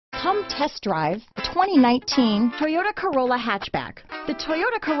Come test drive the 2019 Toyota Corolla Hatchback. The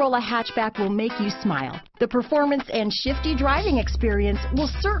Toyota Corolla Hatchback will make you smile. The performance and shifty driving experience will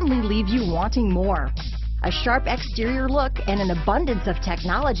certainly leave you wanting more. A sharp exterior look and an abundance of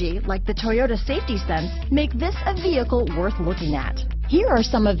technology like the Toyota Safety Sense make this a vehicle worth looking at. Here are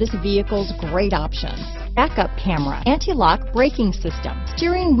some of this vehicle's great options: backup camera, anti-lock braking system,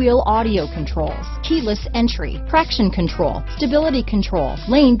 steering wheel audio controls, keyless entry, traction control, stability control,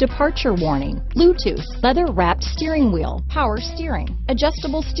 lane departure warning, Bluetooth, leather-wrapped steering wheel, power steering,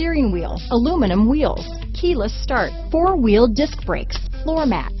 adjustable steering wheel, aluminum wheels, keyless start, four-wheel disc brakes, floor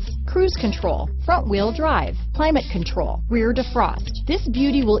mats, cruise control, front wheel drive, climate control, rear defrost. This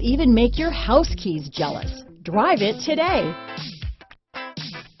beauty will even make your house keys jealous. Drive it today.